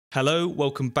Hello,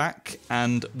 welcome back,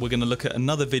 and we're going to look at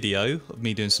another video of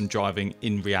me doing some driving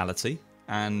in reality.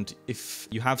 And if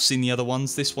you have seen the other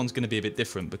ones, this one's going to be a bit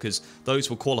different because those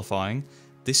were qualifying.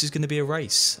 This is going to be a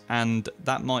race, and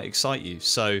that might excite you.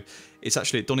 So it's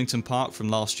actually at Donington Park from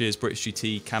last year's British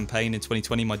GT campaign in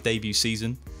 2020, my debut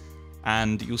season.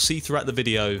 And you'll see throughout the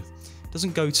video, it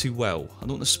doesn't go too well. I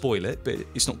don't want to spoil it, but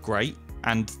it's not great.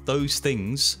 And those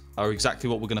things are exactly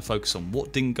what we're going to focus on.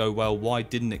 What didn't go well? Why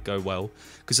didn't it go well?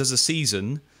 Because as a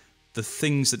season, the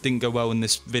things that didn't go well in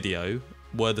this video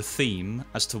were the theme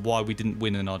as to why we didn't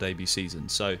win in our debut season.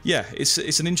 So yeah,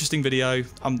 it's an interesting video.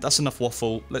 That's enough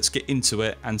waffle. Let's get into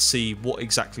it and see what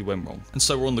exactly went wrong. And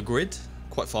so we're on the grid,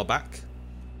 quite far back.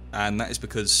 And that is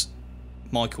because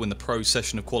Michael in the pro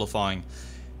session of qualifying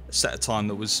set a time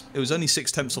that was only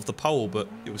 6/10 off the pole, but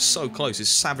it was so close. It's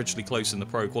savagely close in the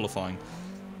pro qualifying.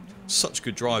 Such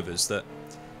good drivers that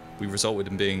we resulted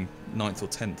in being 9th or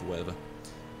 10th or whatever.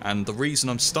 And the reason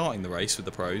I'm starting the race with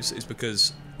the pros is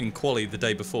because in quali the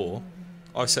day before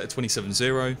I set a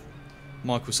 27.0,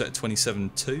 Michael set a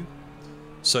 27.2.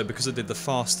 So because I did the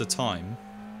faster time,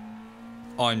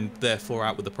 I'm therefore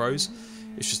out with the pros.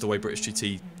 It's just the way British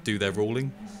GT do their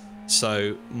ruling.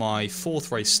 So my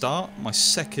fourth race start, my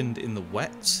second in the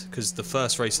wet, because the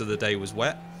first race of the day was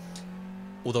wet,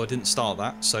 although I didn't start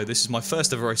that. So this is my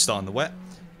first ever race start in the wet,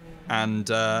 and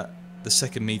the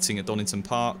second meeting at Donington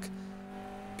Park.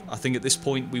 I think at this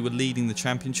point we were leading the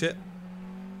championship,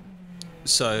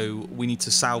 so we need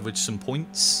to salvage some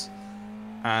points.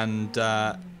 And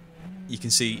you can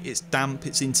see it's damp,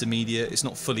 it's intermediate, it's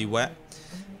not fully wet,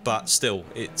 but still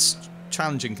it's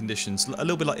challenging conditions, a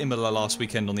little bit like Imola last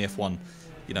weekend on the F1.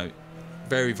 You know,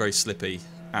 very, very slippy,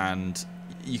 and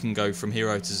you can go from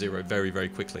hero to zero very, very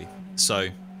quickly. So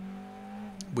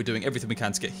we're doing everything we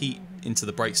can to get heat into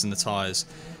the brakes and the tyres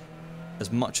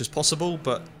as much as possible,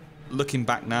 but looking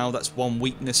back now, that's one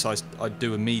weakness I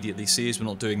do immediately see is we're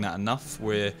not doing that enough.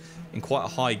 We're in quite a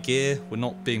high gear, we're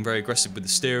not being very aggressive with the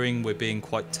steering, we're being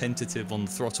quite tentative on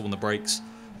the throttle and the brakes,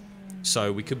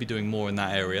 so we could be doing more in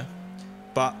that area.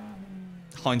 But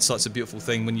hindsight's a beautiful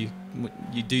thing when you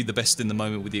do the best in the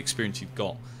moment with the experience you've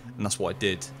got, and that's what I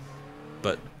did.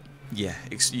 But yeah,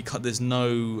 there's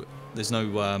no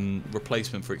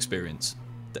replacement for experience.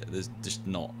 There's just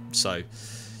not. So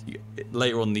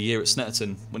later on in the year at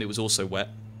Snetterton, when it was also wet,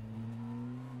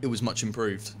 it was much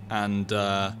improved. And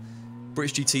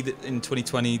British GT in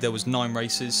 2020, there was 9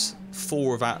 races.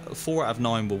 4 out of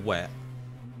 9 were wet,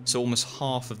 so almost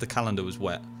half of the calendar was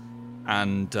wet.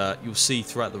 And you'll see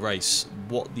throughout the race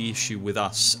what the issue with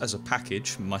us as a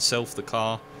package, myself, the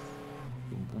car,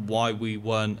 why we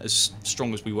weren't as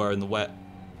strong as we were in the wet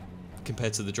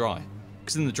compared to the dry.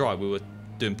 Because in the dry we were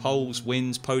doing poles,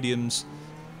 wins, podiums,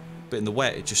 but in the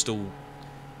wet it just all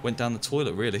went down the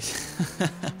toilet, really.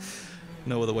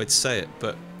 No other way to say it.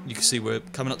 But you can see we're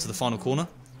coming up to the final corner,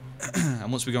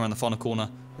 and once we go around the final corner,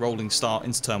 rolling start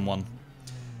into turn 1,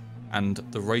 and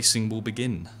the racing will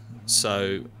begin.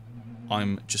 So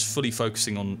I'm just fully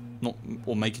focusing on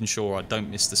making sure I don't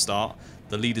miss the start.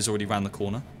 The leader's already round the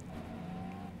corner,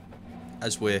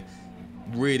 as we're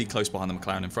really close behind the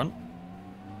McLaren in front,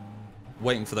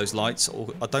 waiting for those lights.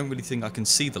 I don't really think I can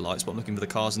see the lights, but I'm looking for the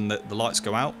cars, and the lights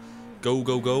go out. Go,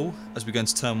 go, go, as we go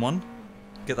into turn 1.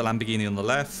 Get the Lamborghini on the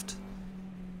left.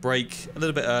 Brake a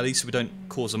little bit early so we don't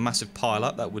cause a massive pile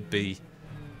up. That would be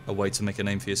a way to make a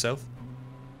name for yourself.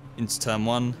 Into turn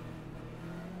 1.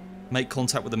 Make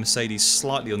contact with the Mercedes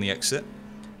slightly on the exit.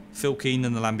 Phil Keen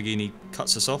and the Lamborghini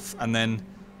cuts us off, and then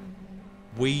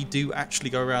we do actually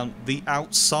go around the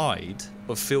outside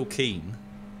of Phil Keen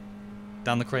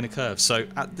down the Craner curve. So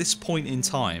at this point in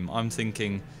time, I'm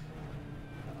thinking,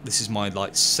 this is my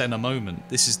Senna moment.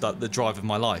 This is the drive of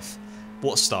my life.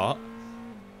 What a start.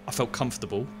 I felt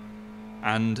comfortable,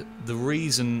 and the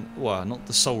reason, well, not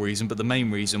the sole reason, but the main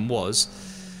reason was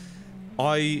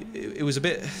it was a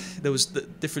bit, there was the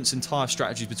difference in tyre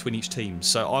strategies between each team.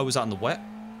 So I was out in the wet,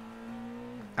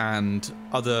 and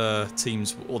other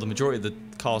teams, or the majority of the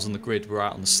cars on the grid, were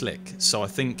out on the slick. So I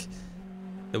think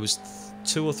there was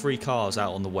 2 or 3 cars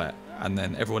out on the wet, and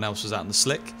then everyone else was out on the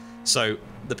slick. So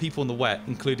the people on the wet,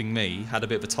 including me, had a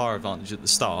bit of a tyre advantage at the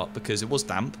start because it was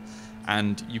damp,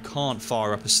 and you can't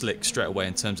fire up a slick straight away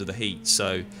in terms of the heat.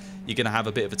 So you're going to have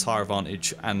a bit of a tyre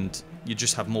advantage, and you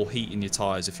just have more heat in your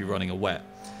tyres if you're running a wet.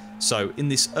 So in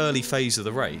this early phase of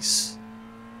the race,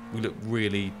 we look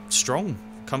really strong,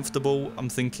 comfortable. I'm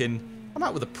thinking, I'm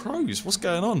out with the pros. What's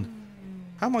going on?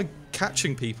 How am I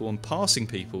catching people and passing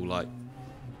people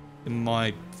in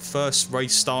my first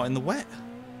race start in the wet?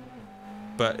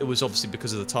 But it was obviously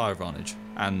because of the tyre advantage.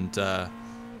 And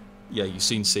yeah, you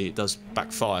soon see it does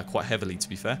backfire quite heavily, to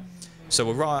be fair. So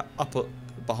we're right up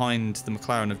behind the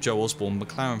McLaren of Joe Osborne,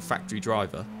 McLaren factory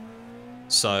driver.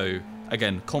 So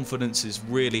again, confidence is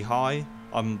really high.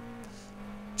 I'm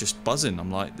just buzzing.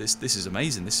 I'm like, this is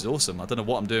amazing. This is awesome. I don't know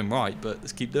what I'm doing right, but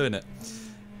let's keep doing it.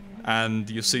 And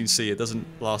you'll soon see it doesn't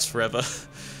last forever.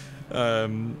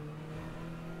 And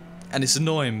it's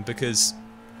annoying because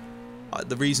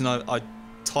the reason I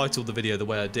titled the video the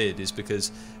way I did is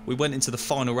because we went into the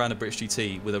final round of British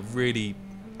GT with a really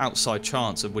outside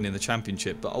chance of winning the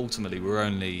championship, but ultimately we were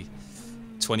only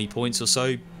 20 points or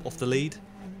so off the lead,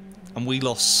 and we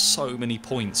lost so many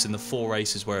points in the 4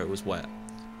 races where it was wet.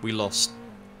 We lost,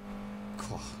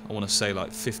 I want to say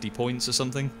like 50 points or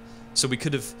something. So we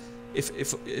could have,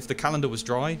 if the calendar was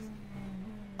dry,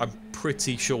 I'm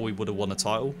pretty sure we would have won a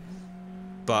title.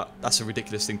 But that's a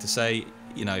ridiculous thing to say.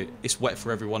 You know, it's wet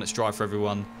for everyone, it's dry for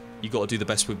everyone. You've got to do the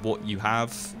best with what you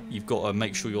have. You've got to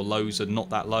make sure your lows are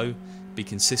not that low. Be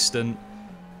consistent.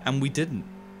 And we didn't.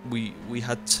 We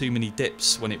had too many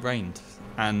dips when it rained.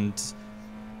 And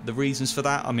the reasons for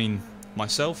that, I mean,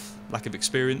 myself, lack of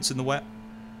experience in the wet.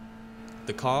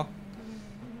 The car.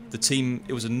 The team,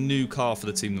 it was a new car for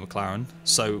the team, the McLaren.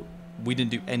 So we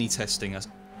didn't do any testing.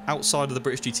 Outside of the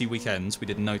British GT weekends, we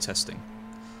did no testing.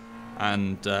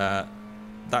 And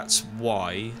that's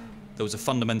why there was a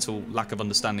fundamental lack of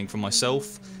understanding from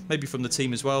myself, maybe from the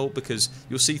team as well, because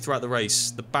you'll see throughout the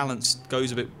race the balance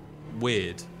goes a bit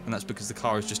weird, and that's because the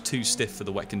car is just too stiff for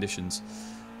the wet conditions,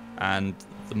 and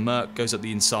the Merc goes up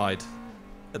the inside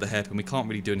at the hairpin. We can't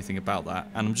really do anything about that,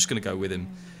 and I'm just going to go with him.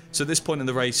 So at this point in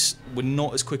the race, we're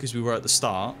not as quick as we were at the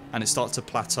start, and it starts to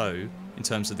plateau in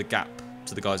terms of the gap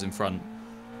to the guys in front.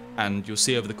 And you'll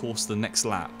see over the course of the next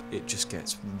lap, it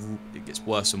gets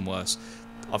worse and worse.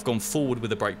 I've gone forward with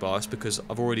the brake bias because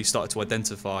I've already started to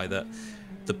identify that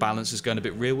the balance is going a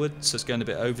bit rearward, so it's going a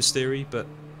bit oversteery. But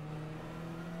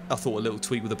I thought a little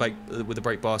tweak with the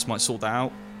brake bias might sort that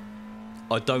out.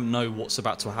 I don't know what's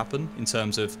about to happen in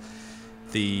terms of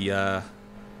the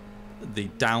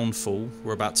downfall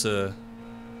we're about to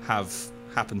have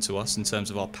happen to us in terms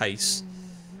of our pace.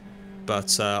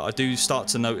 But I do start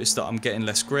to notice that I'm getting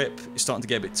less grip. It's starting to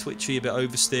get a bit twitchy, a bit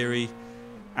oversteery,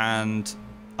 and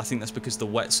I think that's because the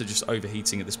wets are just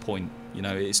overheating at this point. You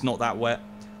know, it's not that wet.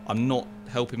 I'm not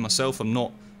helping myself. I'm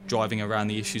not driving around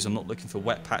the issues. I'm not looking for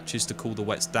wet patches to cool the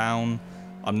wets down.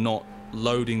 I'm not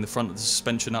loading the front of the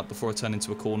suspension up before I turn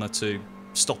into a corner to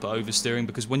stop it oversteering,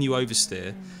 because when you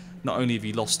oversteer, not only have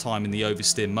you lost time in the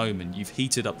oversteer moment, you've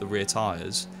heated up the rear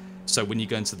tyres, so when you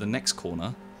go into the next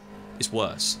corner, it's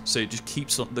worse. So it just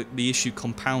keeps on, the issue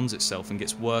compounds itself and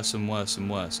gets worse and worse and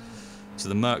worse. So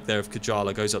the Merc there of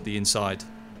Kajala goes up the inside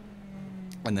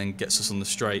and then gets us on the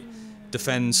straight.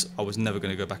 Defends, I was never going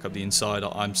to go back up the inside.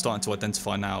 I'm starting to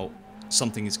identify now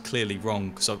something is clearly wrong,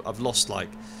 because I've lost like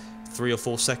 3 or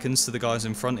 4 seconds to the guys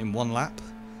in front in one lap,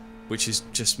 which is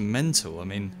just mental. I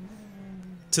mean,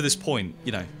 to this point,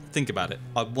 you know, think about it.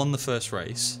 I won the first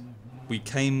race. We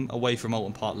came away from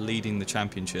Alton Park leading the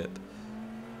championship.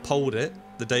 Poled it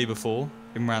the day before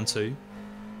in round 2,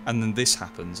 and then this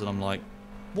happens, and I'm like,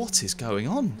 what is going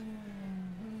on?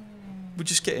 We're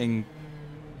just getting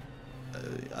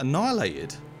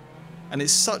annihilated. And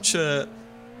it's such a,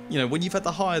 you know, when you've had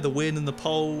the high of the win and the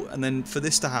pole, and then for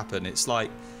this to happen, it's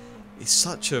like, it's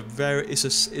such a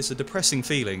it's a depressing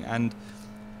feeling. And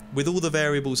with all the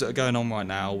variables that are going on right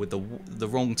now, with the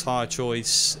wrong tyre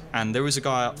choice, and there is a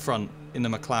guy up front in the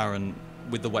McLaren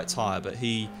with the wet tyre, but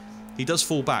he does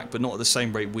fall back, but not at the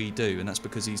same rate we do, and that's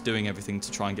because he's doing everything to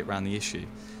try and get around the issue.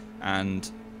 And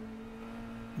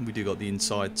we do got the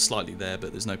inside slightly there,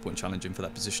 but there's no point challenging for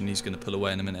that position. He's going to pull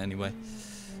away in a minute anyway.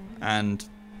 And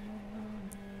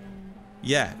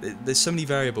yeah, there's so many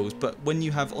variables, but when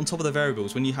you have, on top of the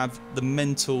variables, when you have the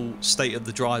mental state of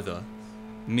the driver,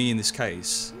 me in this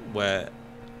case, where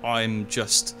I'm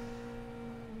just,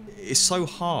 it's so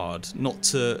hard not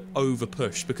to over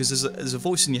push, because there's a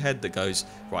voice in your head that goes,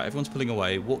 right, everyone's pulling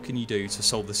away, what can you do to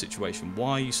solve the situation?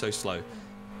 Why are you so slow?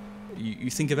 You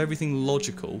think of everything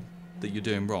logical that you're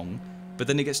doing wrong, but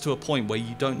then it gets to a point where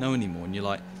you don't know anymore, and you're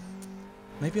like,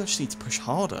 maybe I just need to push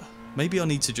harder. Maybe I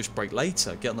need to just brake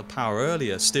later, get on the power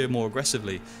earlier, steer more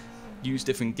aggressively, use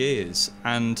different gears.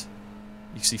 And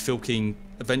you see Phil King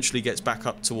eventually gets back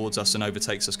up towards us and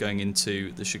overtakes us going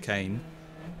into the chicane.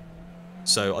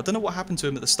 So I don't know what happened to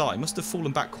him at the start. He must have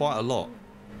fallen back quite a lot.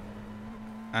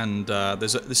 And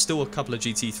there's still a couple of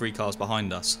GT3 cars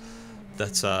behind us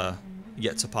that are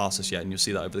yet to pass us yet, and you'll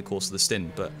see that over the course of the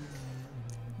stint. But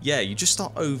yeah, you just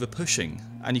start over pushing,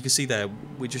 and you can see there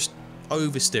we're just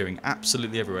oversteering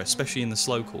absolutely everywhere, especially in the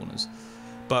slow corners.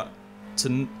 But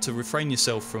to refrain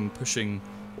yourself from pushing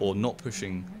or not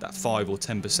pushing that 5 or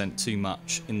 10% too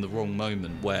much in the wrong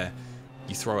moment where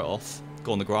you throw it off,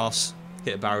 go on the grass,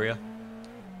 hit a barrier,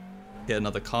 hit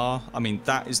another car. I mean,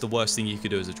 that is the worst thing you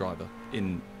could do as a driver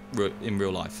in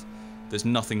real life. There's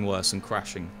nothing worse than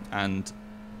crashing. And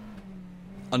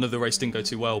I know the race didn't go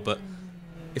too well, but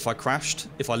if I crashed,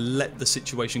 if I let the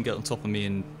situation get on top of me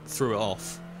and threw it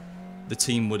off, the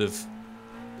team would have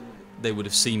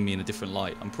seen me in a different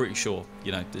light. I'm pretty sure.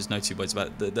 You know, there's no two ways about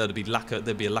it. There'd be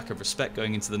a lack of respect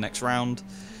going into the next round.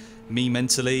 Me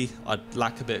mentally, I'd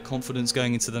lack a bit of confidence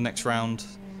going into the next round.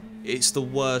 It's the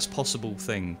worst possible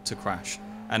thing to crash,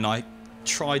 and I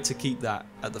tried to keep that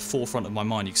at the forefront of my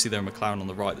mind. You can see there a McLaren on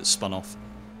the right that's spun off.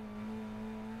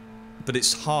 But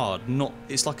it's hard.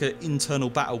 It's like an internal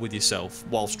battle with yourself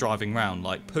whilst driving round.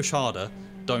 Like, push harder,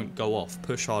 don't go off.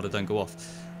 Push harder, don't go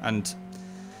off. And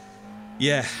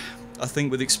yeah, I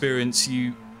think with experience,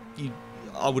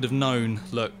 I would have known,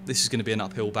 look, this is going to be an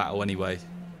uphill battle anyway.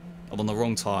 I'm on the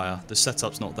wrong tyre, the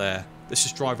setup's not there. Let's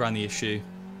just drive around the issue,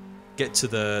 get to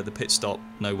the pit stop,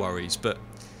 no worries. But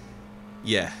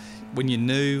yeah, when you're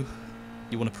new,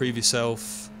 you want to prove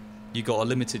yourself. You got a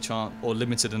limited chance or a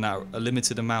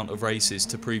limited amount of races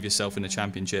to prove yourself in the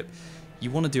championship.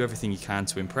 You want to do everything you can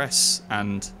to impress.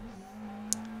 And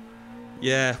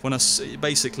yeah, when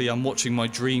basically I'm watching my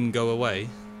dream go away,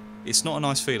 it's not a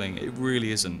nice feeling. It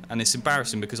really isn't, and it's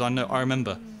embarrassing because I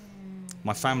remember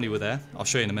my family were there. I'll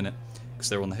show you in a minute because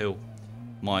they're on the hill.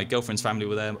 My girlfriend's family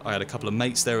were there. I had a couple of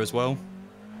mates there as well.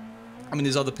 I mean,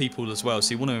 there's other people as well,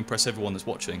 so you want to impress everyone that's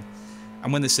watching.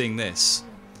 And when they're seeing this,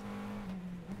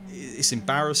 it's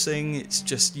embarrassing. It's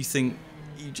just, you think,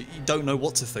 you don't know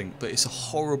what to think, but it's a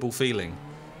horrible feeling.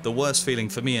 The worst feeling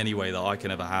for me anyway that I can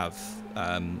ever have.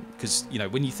 Because, you know,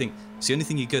 when you think it's the only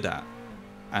thing you're good at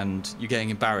and you're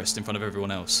getting embarrassed in front of everyone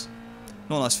else,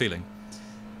 not a nice feeling.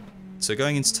 So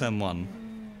going into turn 1,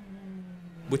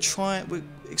 we're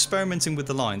experimenting with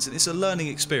the lines, and it's a learning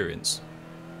experience.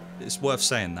 It's worth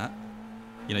saying that.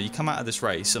 You know, you come out of this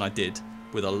race, and I did,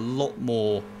 with a lot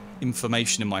more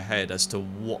information in my head as to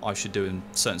what I should do in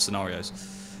certain scenarios.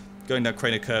 Going down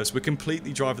Craner curves, we're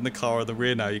completely driving the car on the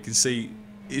rear now. You can see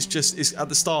it's at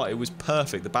the start it was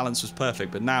perfect, the balance was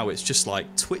perfect, but now it's just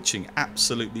like twitching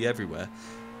absolutely everywhere.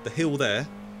 The hill there,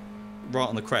 right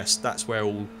on the crest, that's where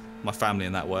all my family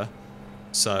and that were.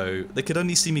 So they could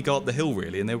only see me go up the hill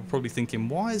really, and they were probably thinking,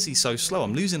 why is he so slow?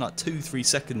 I'm losing like 2-3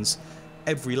 seconds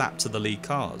every lap to the lead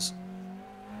cars.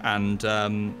 And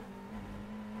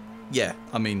yeah,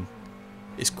 I mean,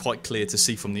 it's quite clear to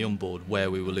see from the onboard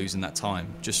where we were losing that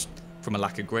time, just from a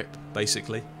lack of grip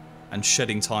basically, and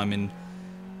shedding time in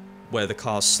where the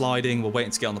car's sliding. We're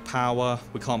waiting to get on the power,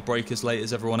 we can't brake as late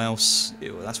as everyone else.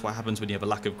 That's what happens when you have a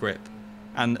lack of grip.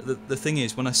 And the thing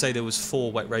is, when I say there was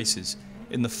 4 wet races,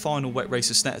 in the final wet race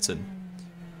of Snetterton,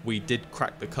 we did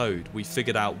crack the code. We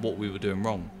figured out what we were doing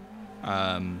wrong.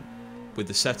 With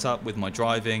the setup, with my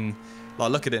driving. Like,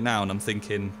 I look at it now and I'm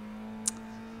thinking,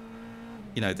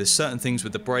 you know, there's certain things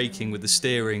with the braking, with the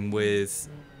steering,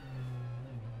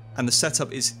 and the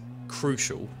setup is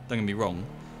crucial, don't get me wrong,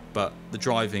 but the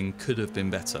driving could have been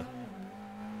better.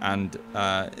 And,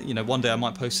 you know, one day I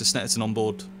might post a Snetterton on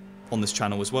board on this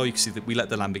channel as well. You can see that we let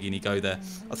the Lamborghini go there.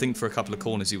 I think for a couple of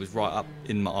corners he was right up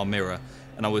in our mirror,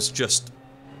 and I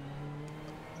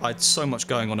had so much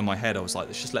going on in my head. I was like,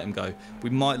 let's just let him go. We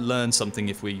might learn something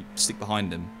if we stick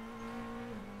behind him.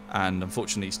 And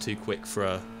unfortunately he's too quick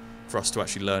for us to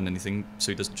actually learn anything,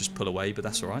 so he doesn't just pull away, but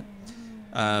that's alright.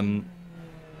 And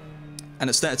at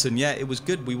Snetterton, yeah, it was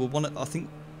good. We were I think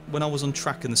when I was on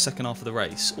track in the second half of the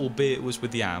race, albeit it was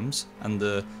with the Jaaames and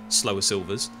the slower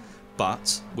Silvers,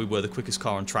 but we were the quickest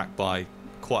car on track by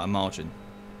quite a margin.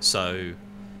 So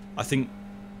I think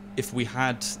if we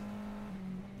had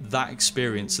that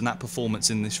experience and that performance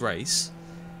in this race,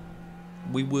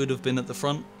 we would have been at the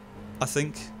front, I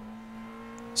think.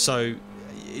 So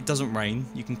it doesn't rain.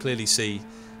 You can clearly see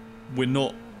we're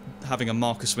not having a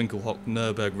Marcus Winkelhock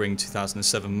Nürburgring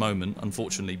 2007 moment,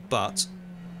 unfortunately, but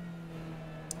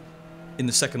in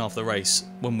the second half of the race,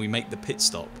 when we make the pit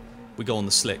stop, we go on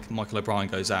the slick, Michael O'Brien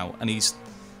goes out, and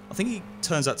I think he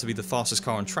turns out to be the fastest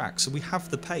car on track, so we have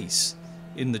the pace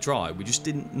in the dry. We just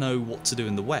didn't know what to do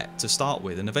in the wet to start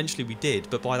with, and eventually we did,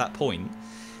 but by that point,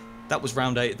 that was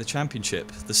round 8 of the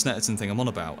championship, the Snetterton thing I'm on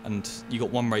about, and you got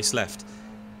 1 race left,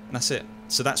 and that's it.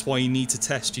 So that's why you need to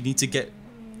test, you need to get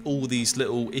all these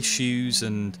little issues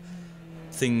and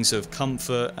things of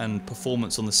comfort and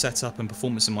performance on the setup and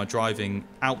performance in my driving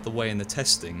out the way in the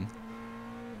testing.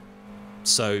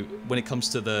 So when it comes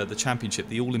to the championship,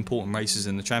 the all-important races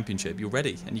in the championship, you're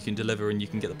ready and you can deliver and you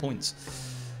can get the points.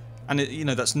 And you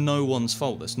know, that's no one's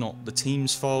fault. That's not the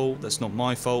team's fault. That's not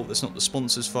my fault. That's not the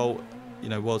sponsor's fault. You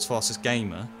know, world's fastest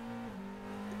gamer.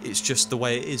 It's just the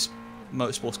way it is.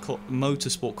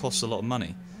 Motorsport costs a lot of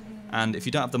money, and if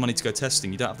you don't have the money to go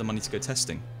testing, you don't have the money to go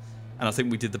testing. And I think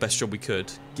we did the best job we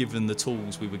could, given the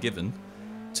tools we were given,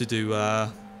 to do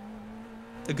a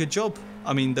good job.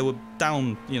 I mean, there were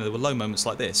there were low moments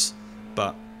like this,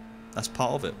 but that's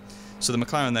part of it. So the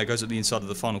McLaren there goes at the inside of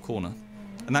the final corner.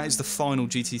 And that is the final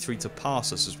GT3 to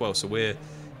pass us as well. So we're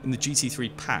in the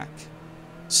GT3 pack,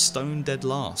 stone dead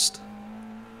last,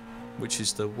 which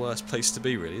is the worst place to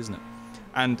be, really, isn't it?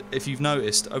 And if you've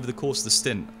noticed, over the course of the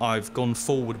stint, I've gone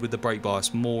forward with the brake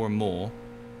bias more and more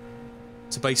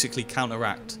to basically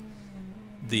counteract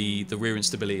the rear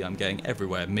instability I'm getting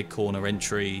everywhere, mid-corner,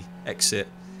 entry, exit.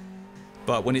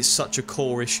 But when it's such a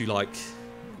core issue like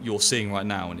you're seeing right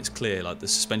now, and it's clear, like the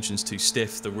suspension's too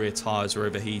stiff, the rear tyres are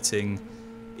overheating,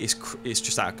 it's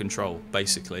just out of control,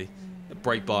 basically. A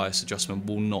brake bias adjustment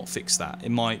will not fix that.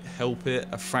 It might help it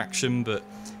a fraction, but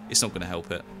it's not going to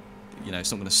help it. You know,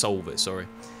 it's not going to solve it, sorry.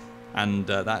 And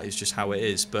that is just how it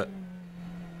is. But,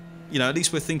 you know, at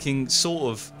least we're thinking sort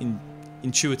of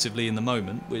intuitively in the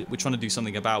moment. We're trying to do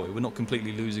something about it. We're not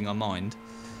completely losing our mind.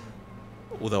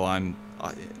 Although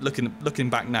looking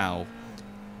back now,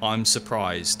 I'm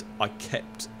surprised I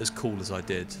kept as cool as I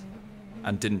did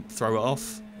and didn't throw it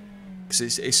off.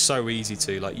 Because it's so easy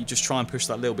to, like, you just try and push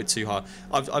that little bit too hard.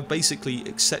 I've basically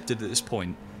accepted at this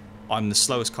point I'm the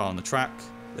slowest car on the track.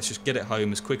 Let's just get it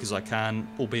home as quick as I can,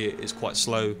 albeit it's quite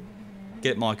slow.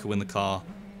 Get Michael in the car,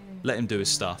 let him do his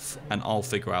stuff, and I'll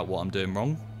figure out what I'm doing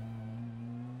wrong.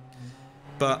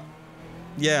 But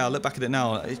yeah, I look back at it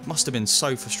now, it must have been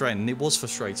so frustrating. It was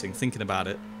frustrating thinking about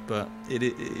it, but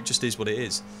it just is what it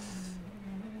is.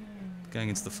 Going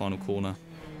into the final corner.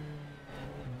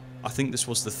 I think this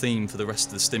was the theme for the rest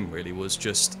of the stint, really, was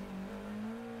just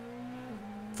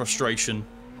frustration.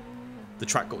 The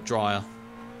track got drier,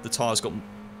 the tyres got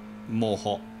more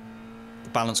hot, the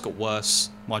balance got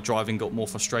worse, my driving got more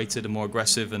frustrated and more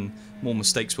aggressive, and more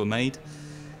mistakes were made.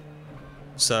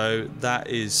 So that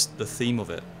is the theme of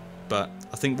it. But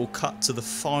I think we'll cut to the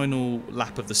final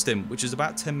lap of the stint, which is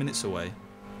about 10 minutes away,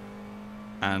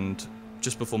 and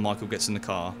just before Michael gets in the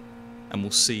car, and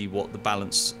we'll see what the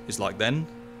balance is like then,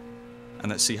 and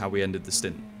let's see how we ended the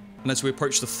stint. And as we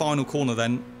approach the final corner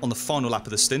then, on the final lap of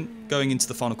the stint, going into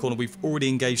the final corner, we've already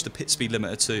engaged the pit speed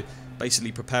limiter to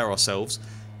basically prepare ourselves.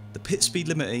 The pit speed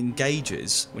limiter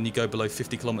engages when you go below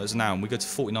 50 kilometers an hour, and we go to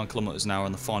 49 kilometers an hour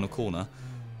on the final corner,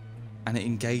 and it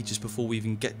engages before we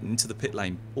even get into the pit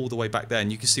lane, all the way back there.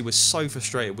 And you can see we're so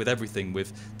frustrated with everything,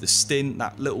 with the stint,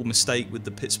 that little mistake with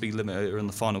the pit speed limiter in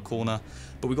the final corner.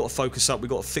 But we've got to focus up, we've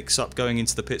got to fix up going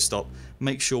into the pit stop,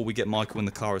 make sure we get Michael in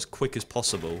the car as quick as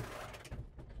possible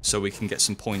so we can get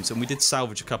some points. And we did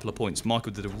salvage a couple of points.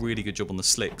 Michael did a really good job on the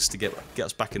slicks to get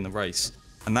us back in the race.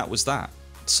 And that was that.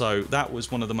 So that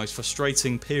was one of the most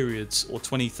frustrating periods, or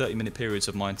 20-30 minute periods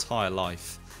of my entire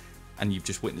life. And you've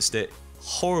just witnessed it.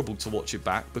 Horrible to watch it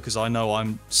back, because I know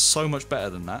I'm so much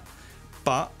better than that.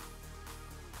 But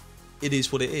it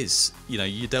is what it is. You know,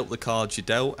 you dealt the cards you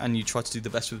dealt, and you try to do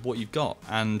the best with what you've got.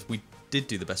 And we did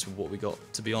do the best with what we got,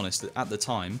 to be honest, at the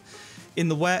time. In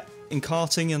the wet, in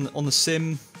karting, and on the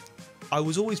sim, I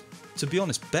was always, to be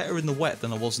honest, better in the wet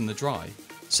than I was in the dry.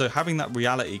 So having that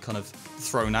reality kind of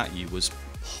thrown at you was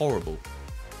horrible.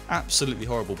 Absolutely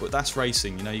horrible. But that's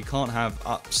racing. You know, you can't have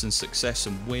ups and success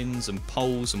and wins and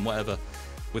poles and whatever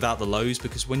without the lows,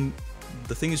 because when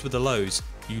the thing is with the lows,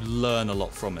 you learn a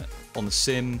lot from it. On the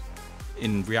sim,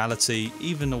 in reality,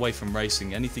 even away from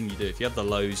racing, anything you do, if you have the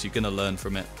lows, you're going to learn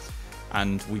from it.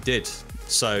 And we did.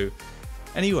 So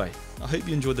anyway, I hope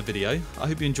you enjoyed the video. I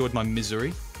hope you enjoyed my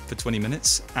misery for 20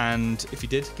 minutes. And if you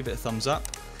did, give it a thumbs up.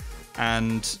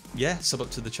 And yeah, sub up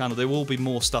to the channel. There will be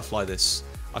more stuff like this.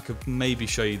 I could maybe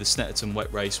show you the Snetterton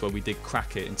wet race where we did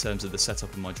crack it in terms of the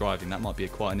setup of my driving. That might be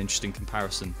quite an interesting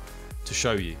comparison to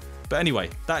show you. But anyway,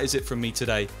 that is it from me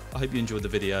today. I hope you enjoyed the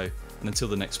video, and until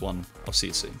the next one, I'll see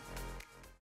you soon.